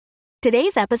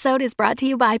Today's episode is brought to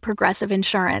you by Progressive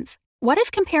Insurance. What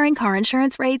if comparing car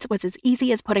insurance rates was as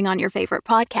easy as putting on your favorite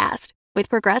podcast? With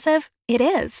Progressive, it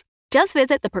is. Just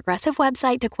visit the Progressive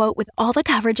website to quote with all the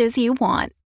coverages you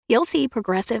want. You'll see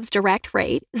Progressive's direct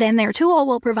rate, then their tool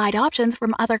will provide options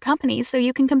from other companies so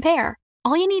you can compare.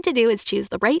 All you need to do is choose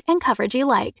the rate and coverage you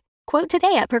like. Quote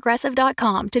today at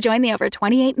Progressive.com to join the over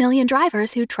 28 million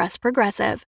drivers who trust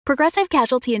Progressive. Progressive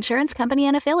Casualty Insurance Company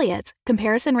and Affiliates.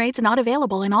 Comparison rates not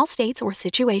available in all states or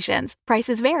situations.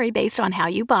 Prices vary based on how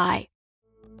you buy.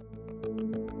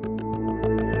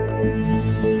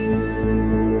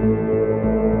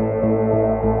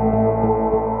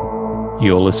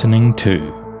 You're listening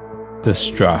to The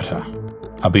Strata,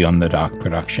 a Beyond the Dark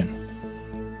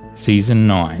production. Season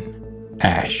 9,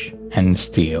 Ash and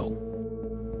Steel.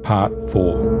 Part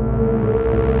 4.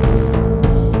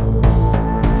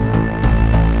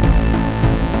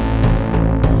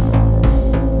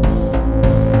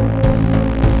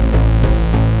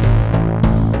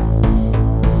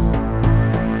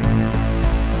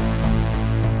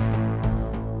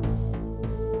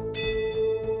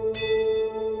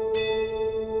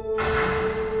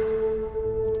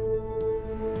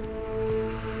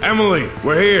 Emily,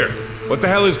 we're here. What the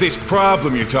hell is this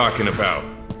problem you're talking about?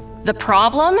 The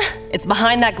problem? It's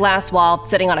behind that glass wall,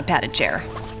 sitting on a padded chair.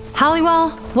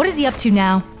 Halliwell, what is he up to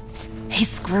now? He's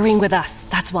screwing with us,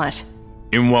 that's what.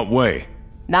 In what way?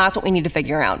 That's what we need to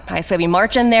figure out. I say we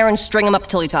march in there and string him up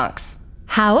till he talks.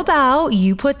 How about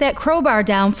you put that crowbar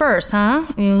down first, huh?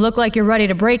 You look like you're ready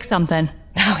to break something.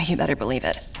 Oh, you better believe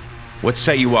it. What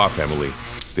set you off, Emily?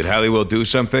 Did Halliwell do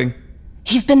something?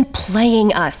 He's been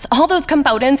playing us. All those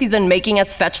components he's been making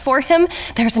us fetch for him,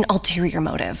 there's an ulterior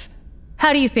motive.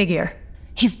 How do you figure?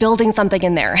 He's building something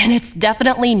in there, and it's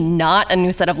definitely not a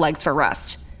new set of legs for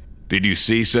Rust. Did you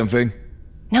see something?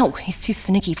 No, he's too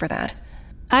sneaky for that.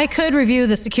 I could review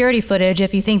the security footage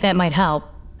if you think that might help.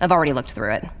 I've already looked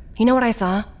through it. You know what I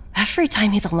saw? Every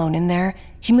time he's alone in there,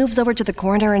 he moves over to the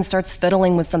corner and starts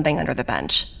fiddling with something under the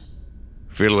bench.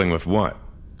 Fiddling with what?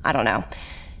 I don't know.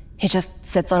 He just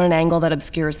sits on an angle that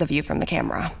obscures the view from the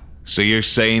camera. So you're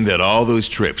saying that all those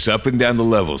trips up and down the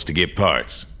levels to get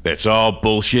parts, that's all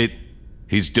bullshit?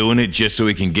 He's doing it just so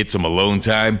he can get some alone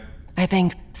time? I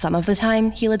think some of the time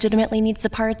he legitimately needs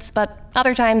the parts, but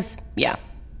other times, yeah,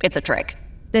 it's a trick.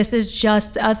 This is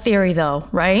just a theory though,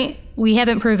 right? We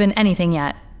haven't proven anything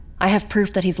yet. I have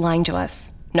proof that he's lying to us.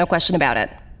 No question about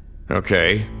it.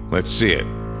 Okay, let's see it.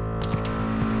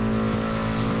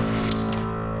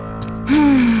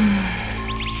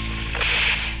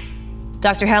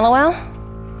 Dr. Halliwell?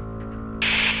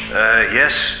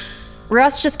 Yes?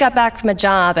 Russ just got back from a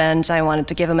job, and I wanted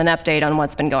to give him an update on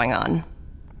what's been going on.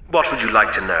 What would you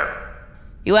like to know?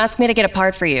 You asked me to get a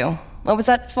part for you. What was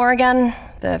that for again?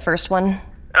 The first one?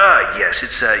 Yes,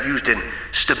 it's used in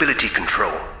stability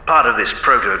control. Part of this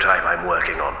prototype I'm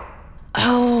working on.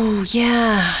 Oh,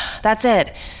 yeah, that's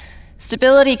it.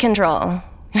 Stability control.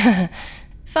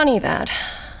 Funny that.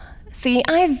 See,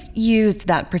 I've used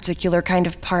that particular kind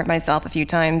of part myself a few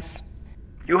times.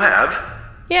 You have?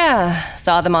 Yeah,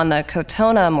 saw them on the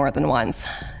Kotona more than once.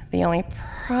 The only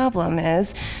problem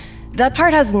is, that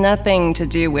part has nothing to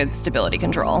do with stability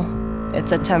control.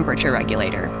 It's a temperature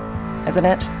regulator, isn't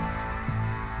it?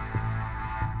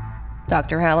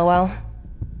 Dr. Halliwell?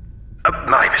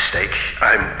 My mistake.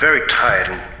 I'm very tired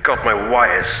and got my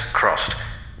wires crossed.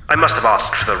 I must have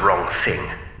asked for the wrong thing.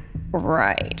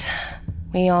 Right.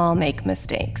 We all make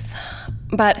mistakes.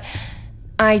 But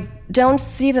I don't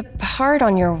see the part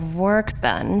on your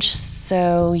workbench,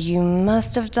 so you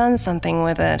must have done something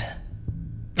with it.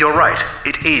 You're right.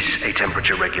 It is a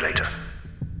temperature regulator.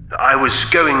 I was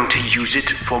going to use it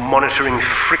for monitoring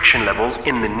friction levels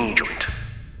in the knee joint.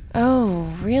 Oh,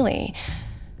 really?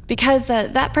 Because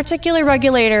that particular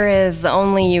regulator is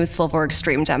only useful for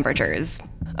extreme temperatures.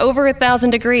 Over 1,000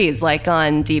 degrees, like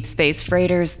on deep space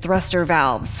freighters' thruster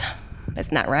valves.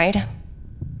 Isn't that right?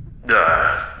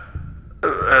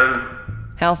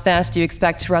 How fast do you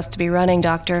expect Rust to be running,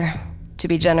 Doctor? To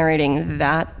be generating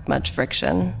that much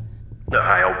friction?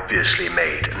 I obviously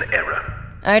made an error.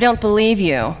 I don't believe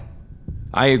you.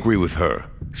 I agree with her.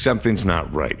 Something's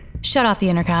not right. Shut off the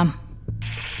intercom.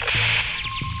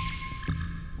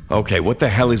 Okay, what the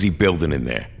hell is he building in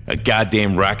there? A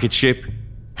goddamn rocket ship?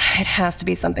 It has to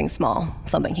be something small,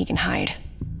 something he can hide.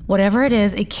 Whatever it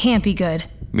is, it can't be good.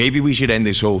 Maybe we should end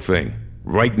this whole thing.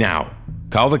 Right now.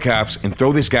 Call the cops and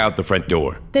throw this guy out the front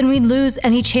door. Then we'd lose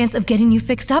any chance of getting you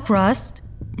fixed up, Rust.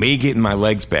 Me getting my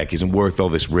legs back isn't worth all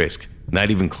this risk.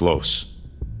 Not even close.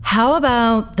 How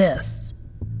about this?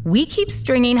 We keep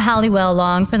stringing Halliwell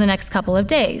along for the next couple of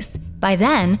days. By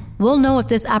then, we'll know if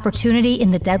this opportunity in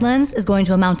the Deadlands is going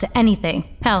to amount to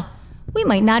anything. Hell, we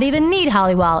might not even need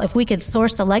Halliwell if we could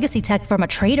source the legacy tech from a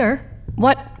trader.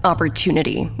 What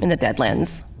opportunity in the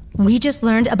Deadlands? We just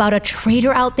learned about a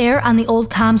trader out there on the old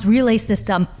comms relay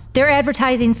system. They're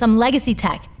advertising some legacy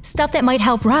tech, stuff that might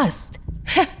help Rust.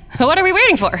 What are we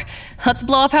waiting for? Let's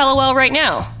blow up Halliwell right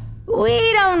now.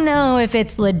 We don't know if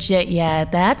it's legit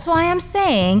yet. That's why I'm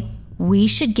saying we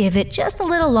should give it just a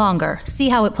little longer, see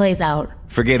how it plays out.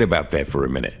 Forget about that for a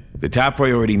minute. The top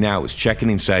priority now is checking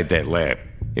inside that lab.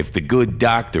 If the good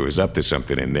doctor is up to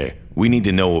something in there, we need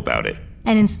to know about it.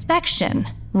 An inspection,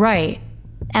 right.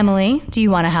 Emily, do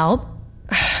you want to help?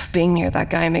 Being near that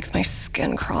guy makes my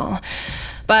skin crawl.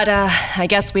 But I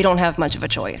guess we don't have much of a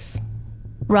choice.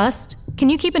 Rust, can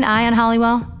you keep an eye on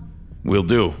Halliwell? Will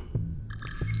do.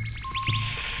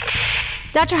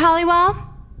 Dr. Halliwell,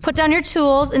 put down your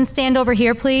tools and stand over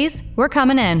here, please. We're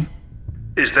coming in.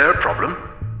 Is there a problem?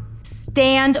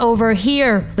 Stand over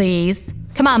here, please.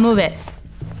 Come on, move it.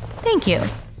 Thank you.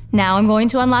 Now I'm going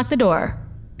to unlock the door.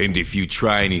 And if you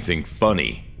try anything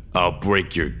funny, I'll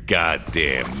break your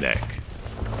goddamn neck.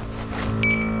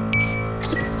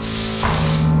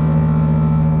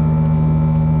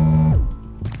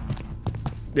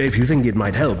 If you think it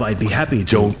might help, I'd be happy to...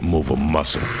 Don't move a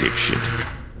muscle, dipshit.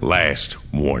 Last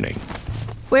warning.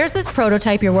 Where's this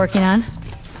prototype you're working on?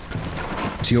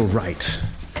 To your right.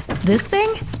 This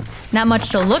thing? Not much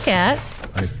to look at.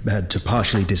 I had to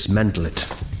partially dismantle it.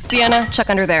 Sienna, check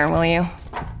under there, will you?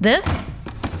 This?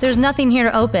 There's nothing here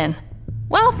to open.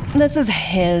 Well, this is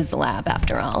his lab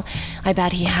after all. I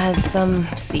bet he has some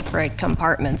secret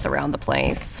compartments around the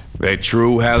place. That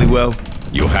true, Halliwell?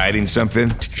 You hiding something?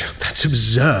 That's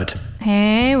absurd.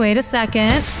 Hey, wait a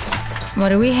second. What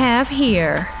do we have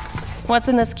here? What's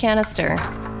in this canister?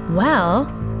 Well,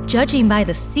 judging by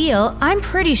the seal, I'm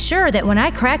pretty sure that when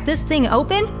I crack this thing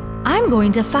open, I'm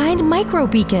going to find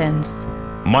microbeacons.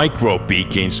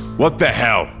 Microbeacons? What the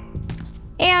hell?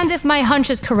 And if my hunch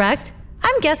is correct,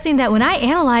 I'm guessing that when I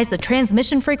analyze the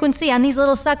transmission frequency on these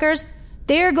little suckers,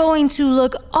 they're going to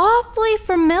look awfully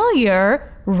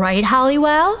familiar, right,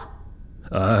 Halliwell?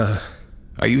 Are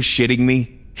you shitting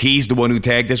me? He's the one who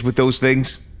tagged us with those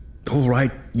things? All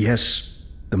right, yes.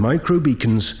 The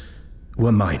microbeacons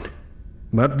were mine.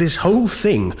 But this whole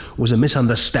thing was a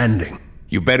misunderstanding.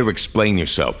 You better explain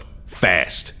yourself.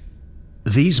 Fast.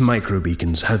 These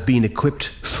microbeacons have been equipped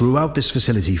throughout this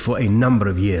facility for a number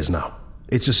of years now.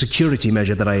 It's a security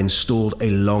measure that I installed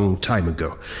a long time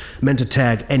ago, meant to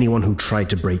tag anyone who tried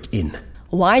to break in.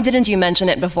 Why didn't you mention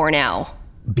it before now?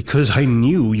 Because I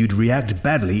knew you'd react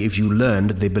badly if you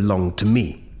learned they belonged to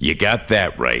me. You got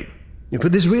that right.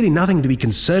 But there's really nothing to be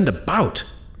concerned about.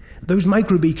 Those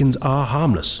microbeacons are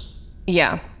harmless.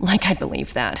 Yeah, like I'd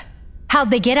believe that.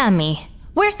 How'd they get on me?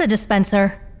 Where's the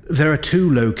dispenser? There are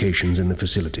 2 locations in the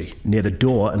facility, near the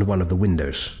door and one of the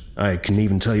windows. I can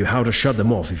even tell you how to shut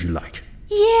them off if you like.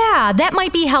 Yeah, that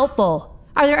might be helpful.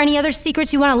 Are there any other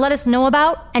secrets you want to let us know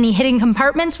about? Any hidden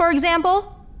compartments, for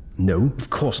example? No, of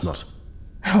course not.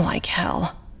 Like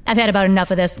hell. I've had about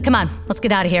enough of this. Come on, let's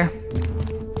get out of here.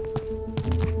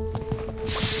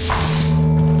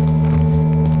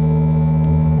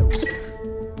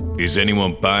 Is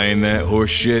anyone buying that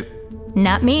horse shit?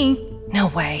 Not me. No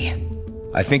way.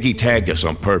 I think he tagged us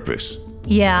on purpose.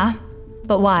 Yeah,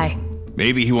 but why?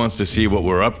 Maybe he wants to see what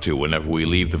we're up to whenever we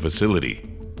leave the facility.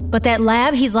 But that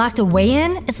lab he's locked away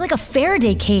in, it's like a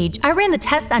Faraday cage. I ran the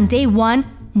tests on day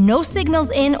 1, no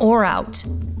signals in or out.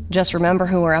 Just remember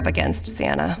who we're up against,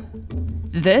 Sienna.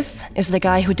 This is the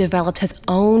guy who developed his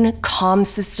own comm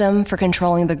system for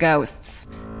controlling the ghosts.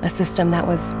 A system that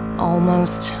was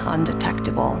almost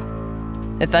undetectable.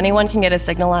 If anyone can get a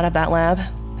signal out of that lab,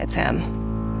 it's him.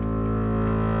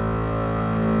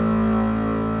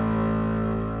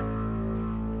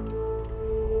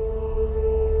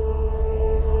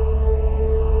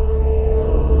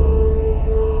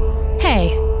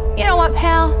 Hey, you know what,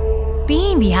 pal?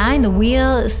 Being behind the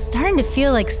wheel is starting to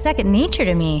feel like second nature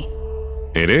to me.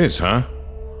 It is, huh?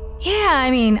 Yeah, I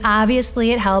mean,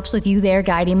 obviously it helps with you there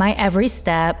guiding my every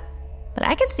step, but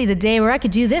I could see the day where I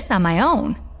could do this on my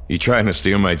own. You trying to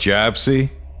steal my job, see?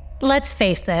 Let's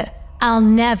face it, I'll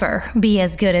never be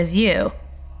as good as you.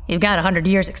 You've got 100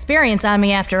 years experience on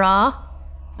me after all.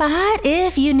 But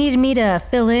if you needed me to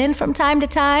fill in from time to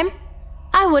time,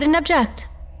 I wouldn't object.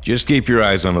 Just keep your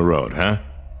eyes on the road, huh?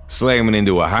 Slamming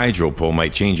into a hydro pole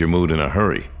might change your mood in a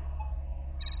hurry.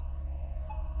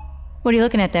 What are you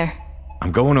looking at there?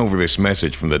 I'm going over this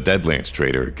message from the Deadlands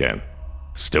trader again.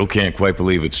 Still can't quite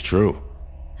believe it's true.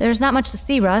 There's not much to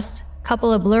see, Rust.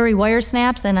 Couple of blurry wire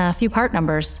snaps and a few part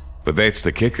numbers. But that's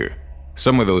the kicker.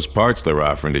 Some of those parts they're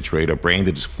offering to trade are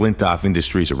branded as Flintoff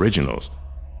Industries originals.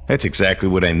 That's exactly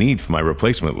what I need for my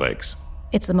replacement legs.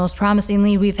 It's the most promising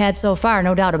lead we've had so far,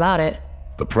 no doubt about it.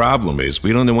 The problem is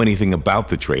we don't know anything about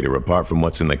the trader apart from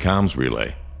what's in the comms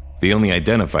relay. They only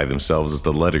identify themselves as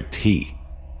the letter T.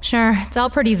 Sure, it's all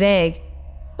pretty vague.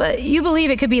 But you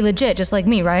believe it could be legit, just like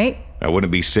me, right? I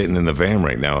wouldn't be sitting in the van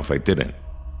right now if I didn't.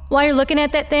 While you're looking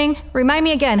at that thing, remind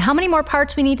me again, how many more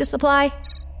parts we need to supply?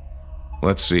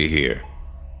 Let's see here.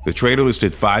 The trader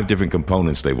listed 5 different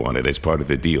components they wanted as part of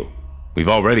the deal. We've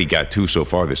already got 2 so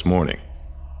far this morning.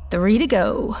 3 to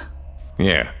go.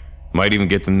 Yeah, might even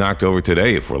get them knocked over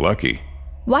today if we're lucky.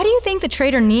 Why do you think the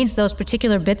trader needs those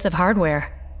particular bits of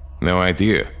hardware? No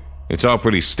idea. It's all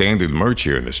pretty standard merch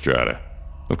here in the Strata.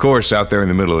 Of course, out there in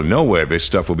the middle of nowhere, this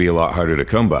stuff will be a lot harder to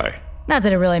come by. Not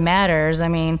that it really matters. I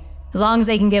mean, as long as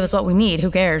they can give us what we need, who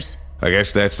cares? I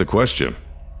guess that's the question.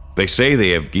 They say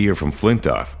they have gear from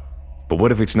Flintoff, but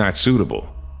what if it's not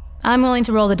suitable? I'm willing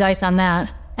to roll the dice on that.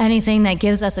 Anything that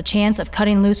gives us a chance of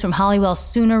cutting loose from Halliwell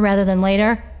sooner rather than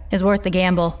later is worth the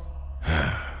gamble.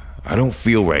 I don't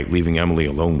feel right leaving Emily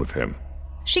alone with him.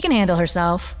 She can handle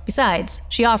herself. Besides,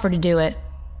 she offered to do it.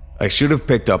 I should have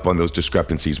picked up on those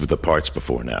discrepancies with the parts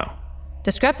before now.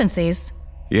 Discrepancies?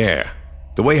 Yeah.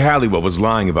 The way Halliwell was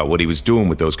lying about what he was doing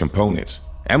with those components.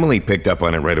 Emily picked up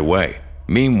on it right away.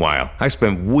 Meanwhile, I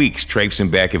spent weeks traipsing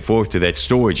back and forth to that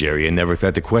storage area and never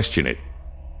thought to question it.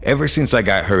 Ever since I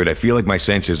got hurt, I feel like my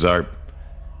senses are,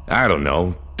 I don't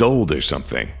know, dulled or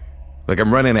something. Like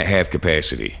I'm running at half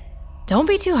capacity. Don't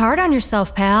be too hard on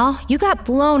yourself, pal. You got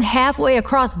blown halfway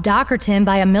across Dockerton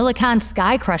by a Millicon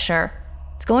Skycrusher.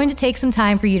 It's going to take some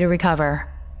time for you to recover.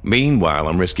 Meanwhile,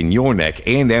 I'm risking your neck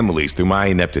and Emily's through my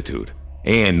ineptitude.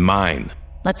 And mine.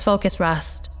 Let's focus,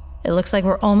 Rust. It looks like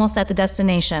we're almost at the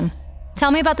destination.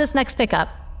 Tell me about this next pickup.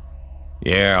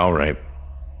 Yeah, all right.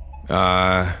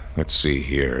 Let's see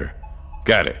here.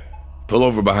 Got it. Pull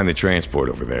over behind the transport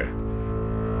over there.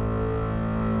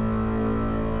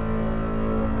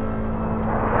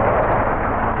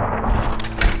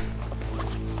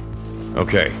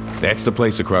 Okay, that's the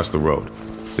place across the road.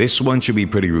 This one should be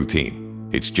pretty routine.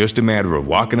 It's just a matter of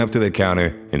walking up to the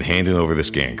counter and handing over the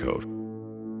scan code.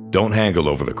 Don't haggle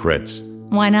over the creds.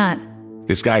 Why not?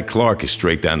 This guy Clark is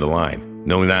straight down the line.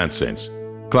 No nonsense.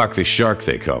 Clark the Shark,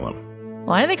 they call him.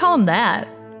 Why do they call him that?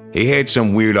 He had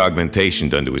some weird augmentation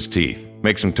done to his teeth.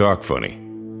 Makes him talk funny.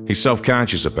 He's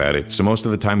self-conscious about it, so most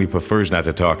of the time he prefers not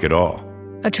to talk at all.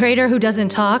 A trader who doesn't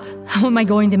talk? How am I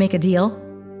going to make a deal?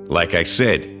 Like I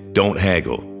said, don't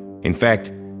haggle. In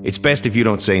fact, it's best if you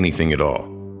don't say anything at all.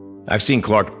 I've seen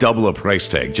Clark double a price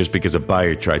tag just because a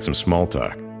buyer tried some small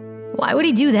talk. Why would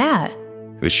he do that?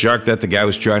 The Shark thought the guy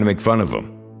was trying to make fun of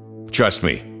him. Trust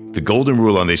me, the golden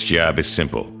rule on this job is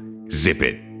simple. Zip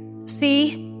it.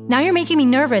 See? Now you're making me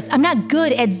nervous. I'm not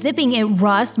good at zipping it,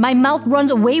 Rust. My mouth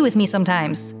runs away with me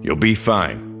sometimes. You'll be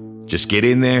fine. Just get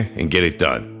in there and get it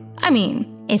done. I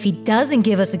mean, if he doesn't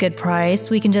give us a good price,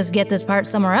 we can just get this part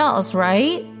somewhere else,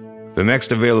 right? The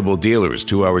next available dealer is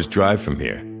 2 hours drive from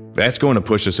here. That's going to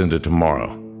push us into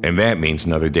tomorrow, and that means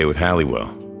another day with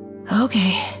Halliwell.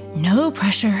 Okay, no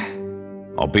pressure.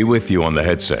 I'll be with you on the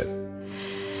headset.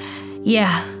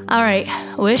 Yeah, alright.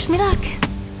 Wish me luck.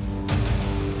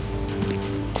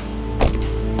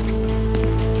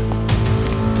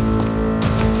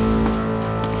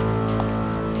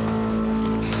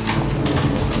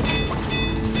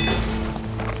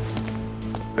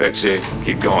 That's it.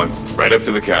 Keep going. Right up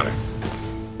to the counter.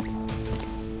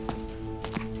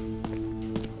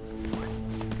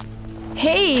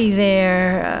 Hey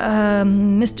there,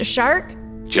 Mr. Shark?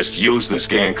 Just use the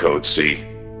scan code, see?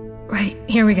 Right,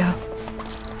 here we go.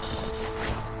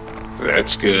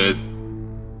 That's good.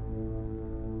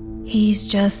 He's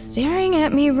just staring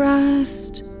at me,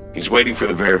 Rust. He's waiting for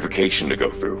the verification to go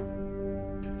through.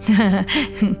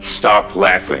 Stop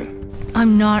laughing.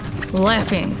 I'm not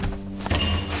laughing.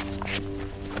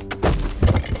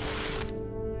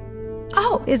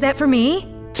 Oh, is that for me?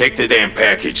 Take the damn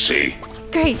package, see?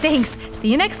 Great, thanks. See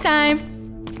you next time.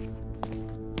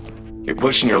 You're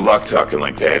pushing your luck talking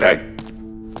like that.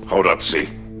 Hold up, see?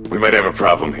 We might have a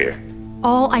problem here.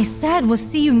 All I said was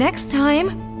see you next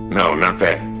time. No, not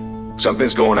that.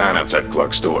 Something's going on outside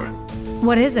Clark's store.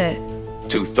 What is it?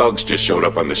 2 thugs just showed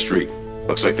up on the street.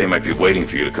 Looks like they might be waiting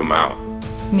for you to come out.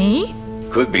 Me?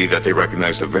 Could be that they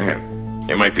recognize the van.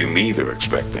 It might be me they're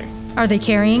expecting. Are they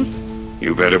carrying?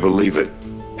 You better believe it.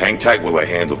 Hang tight while I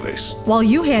handle this. While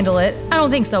you handle it? I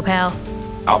don't think so, pal.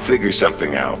 I'll figure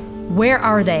something out. Where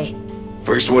are they?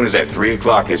 First one is at 3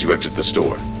 o'clock as you exit the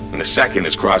store. and the second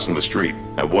is crossing the street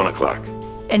at 1 o'clock.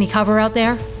 Any cover out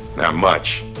there? Not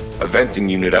much. A venting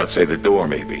unit outside the door,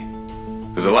 maybe.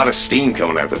 There's a lot of steam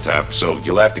coming out the top, so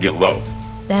you'll have to get low.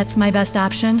 That's my best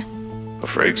option?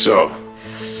 Afraid so.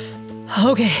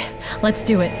 Okay, let's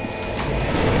do it.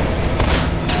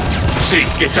 C,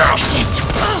 get down!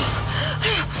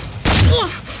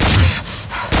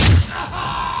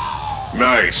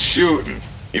 Nice shooting.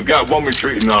 You've got one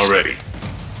retreating already.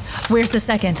 Where's the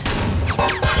second?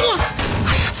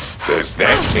 Does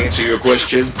that answer your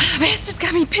question? Bastard's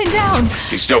got me pinned down.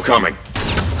 He's still coming.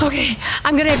 Okay,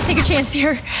 I'm gonna have to take a chance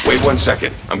here. Wait 1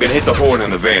 second. I'm gonna hit the horn on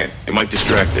the van. It might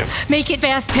distract him. Make it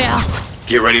fast, pal.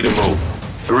 Get ready to move.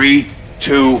 3,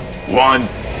 2, 1.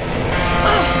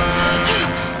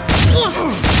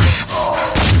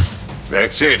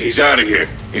 That's it. He's out of here.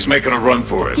 He's making a run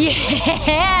for it.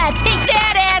 Yeah, take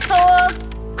that, assholes!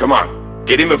 Come on.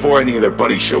 Get in before any of their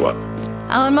buddies show up.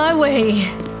 On my way.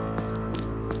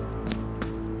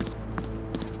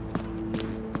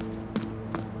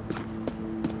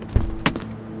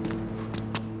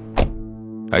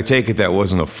 I take it that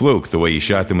wasn't a fluke, the way you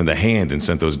shot them in the hand and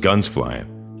sent those guns flying.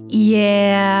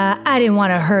 Yeah, I didn't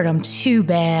want to hurt them too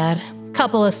bad.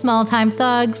 Couple of small-time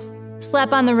thugs.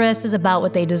 Slap on the wrist is about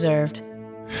what they deserved.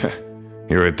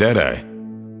 You're a deadeye.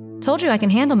 Told you I can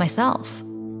handle myself.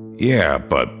 Yeah,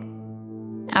 but...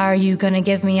 Are you gonna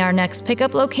give me our next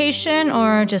pickup location,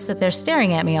 or just sit there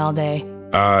staring at me all day?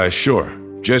 Sure.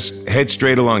 Just head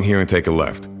straight along here and take a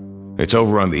left. It's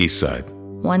over on the east side.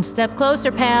 One step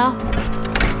closer, pal.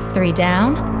 3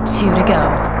 down, 2 to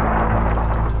go.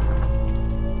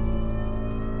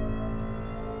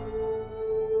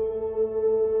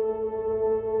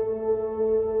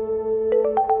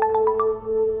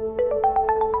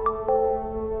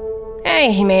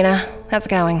 Hey, Jimena. How's it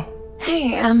going?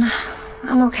 Hey, I'm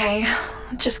okay.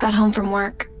 Just got home from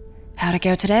work. How'd it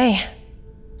go today?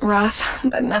 Rough,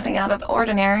 but nothing out of the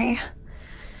ordinary.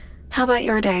 How about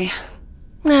your day?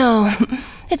 No,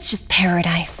 it's just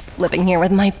paradise, living here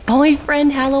with my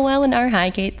boyfriend Hallowell in our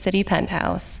Highgate City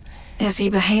penthouse. Is he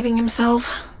behaving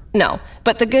himself? No,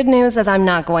 but the good news is I'm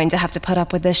not going to have to put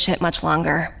up with this shit much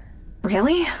longer.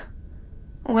 Really?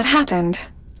 What happened?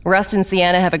 Rust and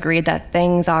Sienna have agreed that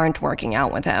things aren't working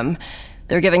out with him.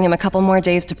 They're giving him a couple more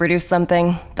days to produce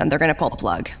something, then they're gonna pull the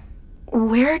plug.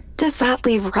 Where does that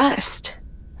leave Rust?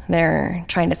 They're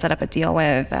trying to set up a deal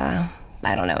with,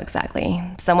 I don't know exactly,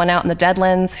 someone out in the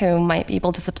Deadlands who might be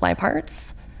able to supply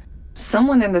parts.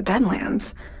 Someone in the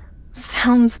Deadlands?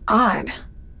 Sounds odd.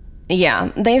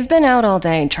 Yeah, they've been out all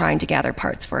day trying to gather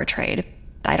parts for a trade.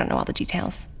 I don't know all the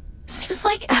details. Seems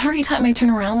like every time I turn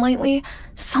around lately,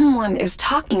 someone is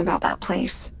talking about that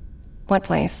place. What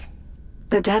place?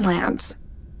 The Deadlands.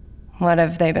 What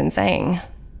have they been saying?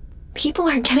 People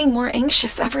are getting more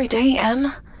anxious every day,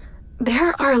 Em.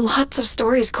 There are lots of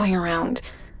stories going around.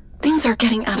 Things are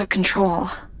getting out of control.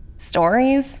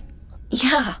 Stories?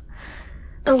 Yeah.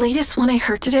 The latest one I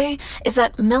heard today is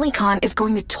that Millicon is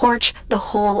going to torch the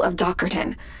whole of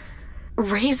Dockerton.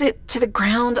 Raze it to the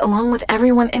ground along with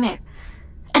everyone in it.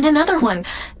 And another one,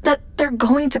 that they're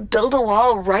going to build a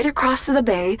wall right across to the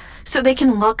bay so they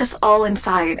can lock us all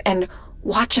inside and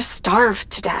watch us starve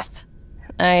to death.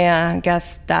 I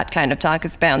guess that kind of talk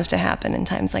is bound to happen in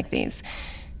times like these.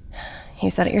 You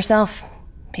said it yourself.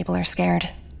 People are scared.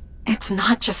 It's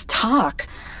not just talk.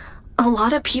 A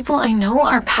lot of people I know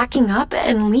are packing up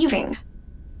and leaving.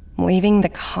 Leaving the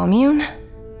commune?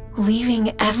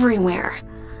 Leaving everywhere.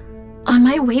 On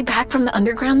my way back from the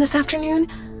underground this afternoon,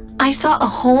 I saw a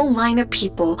whole line of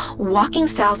people walking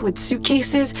south with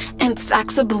suitcases and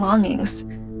sacks of belongings.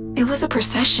 It was a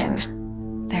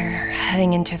procession. They're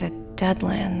heading into the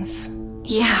Deadlands.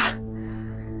 Yeah.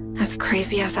 As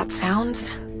crazy as that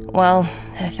sounds. Well,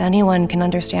 if anyone can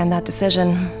understand that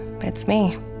decision, it's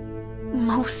me.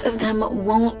 Most of them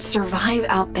won't survive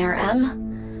out there,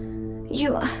 Em.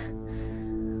 You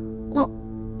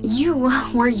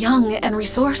were young and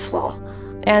resourceful.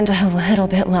 And a little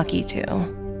bit lucky, too.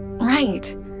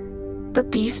 Right.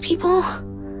 But these people?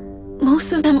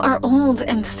 Most of them are old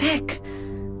and sick.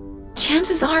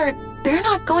 Chances are they're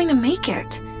not going to make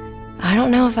it. I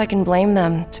don't know if I can blame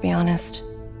them, to be honest.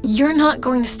 You're not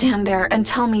going to stand there and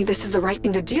tell me this is the right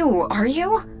thing to do, are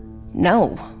you?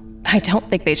 No, I don't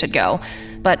think they should go.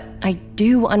 But I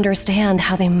do understand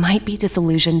how they might be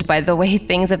disillusioned by the way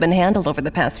things have been handled over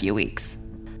the past few weeks.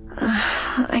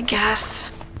 I guess.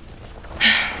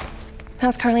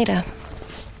 How's Carlita?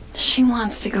 She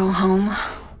wants to go home.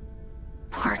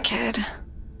 Poor kid.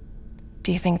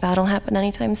 Do you think that'll happen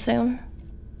anytime soon?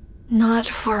 Not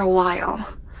for a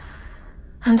while.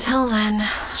 Until then,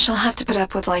 she'll have to put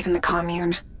up with life in the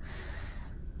commune.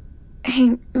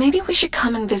 Hey, maybe we should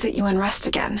come and visit you and rest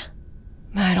again.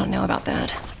 I don't know about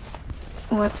that.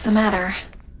 What's the matter?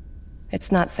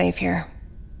 It's not safe here.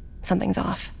 Something's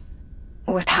off.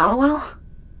 With Halliwell?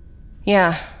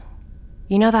 Yeah.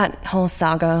 You know that whole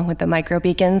saga with the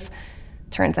microbeacons?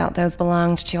 Turns out those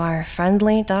belonged to our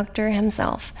friendly doctor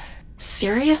himself.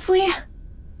 Seriously?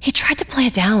 He tried to play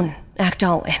it down, act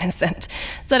all innocent.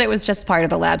 Said it was just part of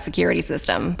the lab security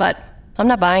system, but I'm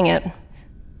not buying it.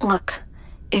 Look,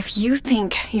 if you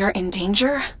think you're in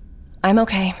danger... I'm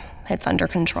okay. It's under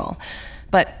control.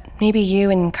 But maybe you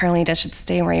and Carlita should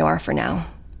stay where you are for now.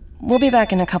 We'll be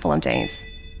back in a couple of days.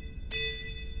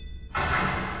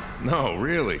 No,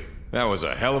 really. That was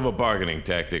a hell of a bargaining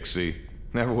tactic, see?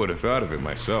 Never would have thought of it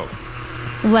myself.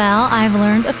 Well, I've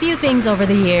learned a few things over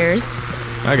the years.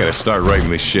 I gotta start writing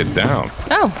this shit down.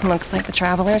 Oh, looks like the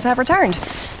travelers have returned.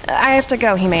 I have to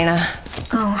go, Jimena.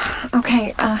 Oh,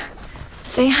 okay,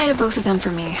 say hi to both of them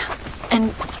for me.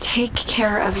 And take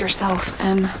care of yourself,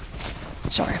 Em.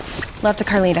 Sure. Love to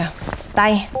Carlita.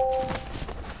 Bye.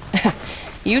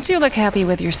 You two look happy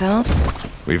with yourselves.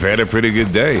 We've had a pretty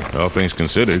good day, all things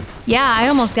considered. Yeah, I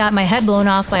almost got my head blown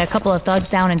off by a couple of thugs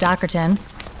down in Dockerton.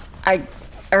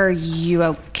 Are you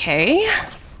okay?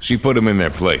 She put him in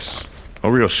their place.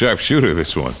 A real sharpshooter,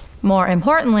 this one. More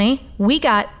importantly, we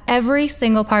got every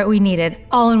single part we needed,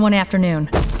 all in one afternoon.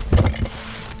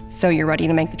 So you're ready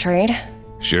to make the trade?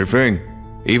 Sure thing.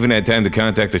 Even had time to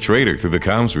contact the trader through the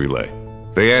comms relay.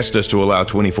 They asked us to allow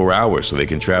 24 hours so they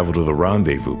can travel to the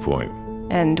rendezvous point.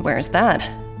 And where's that?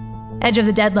 Edge of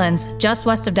the Deadlands, just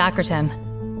west of Dockerton.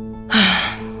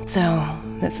 So,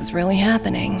 this is really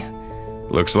happening.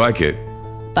 Looks like it.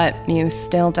 But you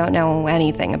still don't know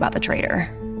anything about the trader.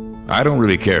 I don't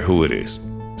really care who it is,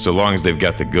 so long as they've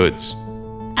got the goods.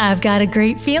 I've got a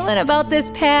great feeling about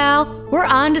this, pal. We're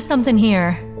on to something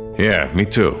here. Yeah, me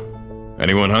too.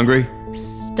 Anyone hungry?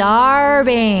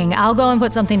 Starving. I'll go and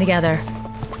put something together.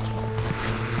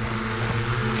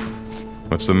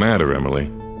 What's the matter, Emily?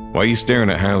 Why are you staring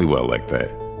at Halliwell like that?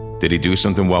 Did he do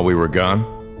something while we were gone?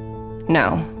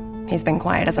 No, he's been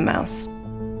quiet as a mouse.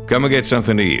 Come and get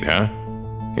something to eat, huh?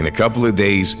 In a couple of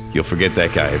days, you'll forget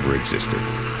that guy ever existed.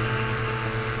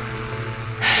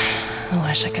 I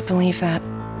wish I could believe that.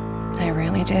 I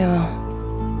really do.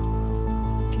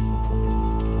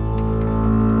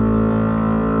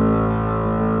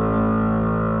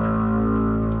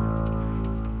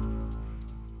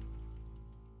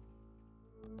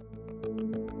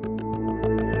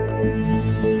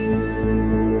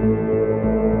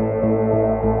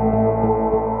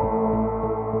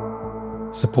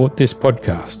 Support this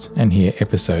podcast and hear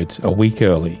episodes a week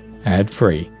early,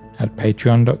 ad-free, at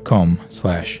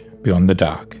patreon.com/Beyond the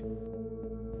Dark.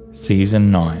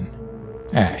 Season 9,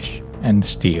 Ash and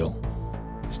Steel.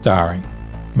 Starring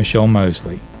Michelle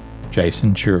Mosley,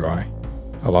 Jason Churai,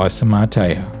 Elisa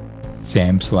Martea,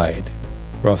 Sam Slade,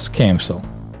 Ross Camsell,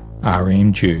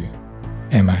 Arim Jew,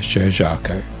 Emma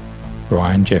Sherjako,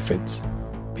 Brian Jeffords,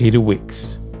 Peter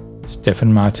Wicks,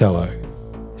 Stefan Martello,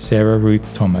 Sarah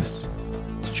Ruth Thomas,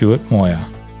 Stuart Moyer,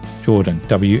 Jordan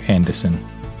W. Anderson,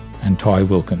 and Ty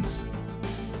Wilkins.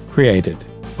 Created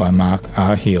by Mark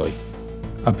R. Healy,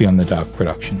 a Beyond the Dark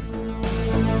production.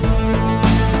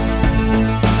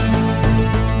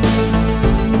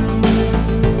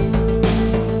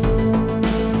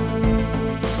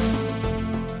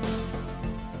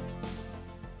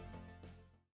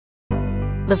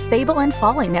 The Fable and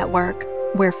Folly Network,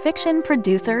 where fiction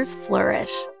producers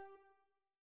flourish.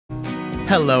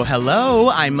 Hello, hello,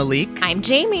 I'm Malik. I'm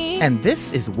Jamie. And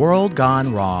this is World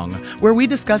Gone Wrong, where we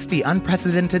discuss the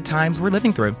unprecedented times we're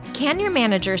living through. Can your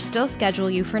manager still schedule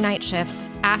you for night shifts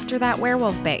after that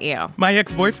werewolf bit you? My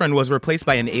ex-boyfriend was replaced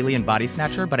by an alien body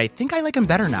snatcher, but I think I like him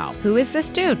better now. Who is this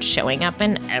dude showing up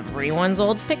in everyone's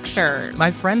old pictures?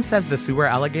 My friend says the sewer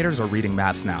alligators are reading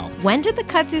maps now. When did the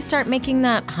kudzu start making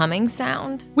that humming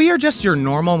sound? We are just your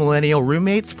normal millennial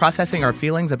roommates processing our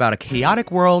feelings about a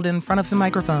chaotic world in front of some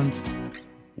microphones.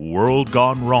 World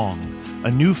Gone Wrong, a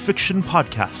new fiction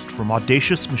podcast from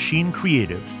Audacious Machine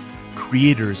Creative,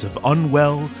 creators of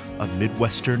Unwell, a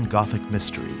Midwestern Gothic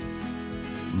mystery.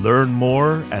 Learn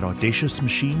more at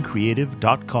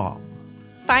audaciousmachinecreative.com.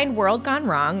 Find World Gone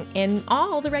Wrong in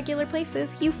all the regular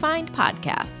places you find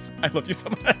podcasts. I love you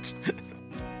so much.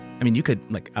 I mean, you could,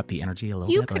 up the energy a little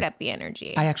bit. You could up the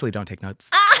energy. I actually don't take notes.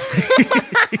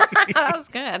 That was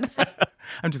good.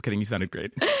 I'm just kidding. You sounded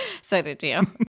great. So did you.